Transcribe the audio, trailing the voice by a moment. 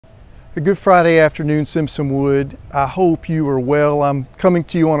A good Friday afternoon, Simpson Wood. I hope you are well. I'm coming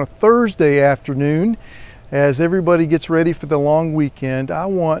to you on a Thursday afternoon as everybody gets ready for the long weekend. I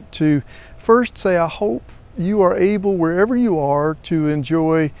want to first say I hope you are able, wherever you are, to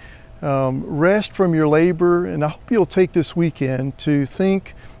enjoy rest from your labor, and I hope you'll take this weekend to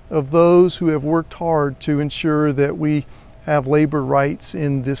think of those who have worked hard to ensure that we have labor rights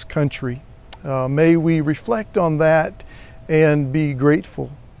in this country. May we reflect on that and be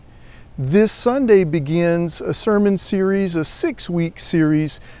grateful. This Sunday begins a sermon series, a 6-week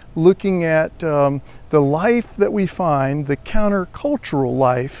series, looking at the life that we find, the countercultural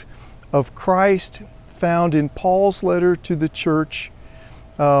life of Christ found in Paul's letter to the church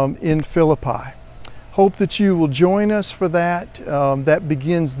in Philippi. Hope that you will join us for that. That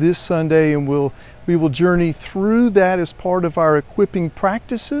begins this Sunday, and we will journey through that as part of our equipping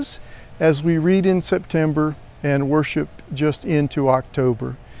practices as we read in September and worship just into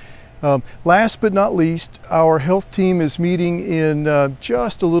October. Last but not least, our health team is meeting in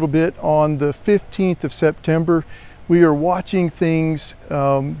just a little bit on the 15th of September. We are watching things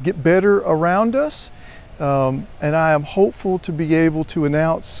get better around us, and I am hopeful to be able to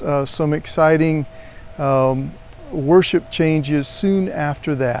announce some exciting worship changes soon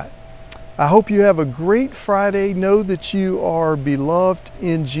after that. I hope you have a great Friday. Know that you are beloved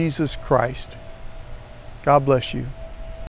in Jesus Christ. God bless you.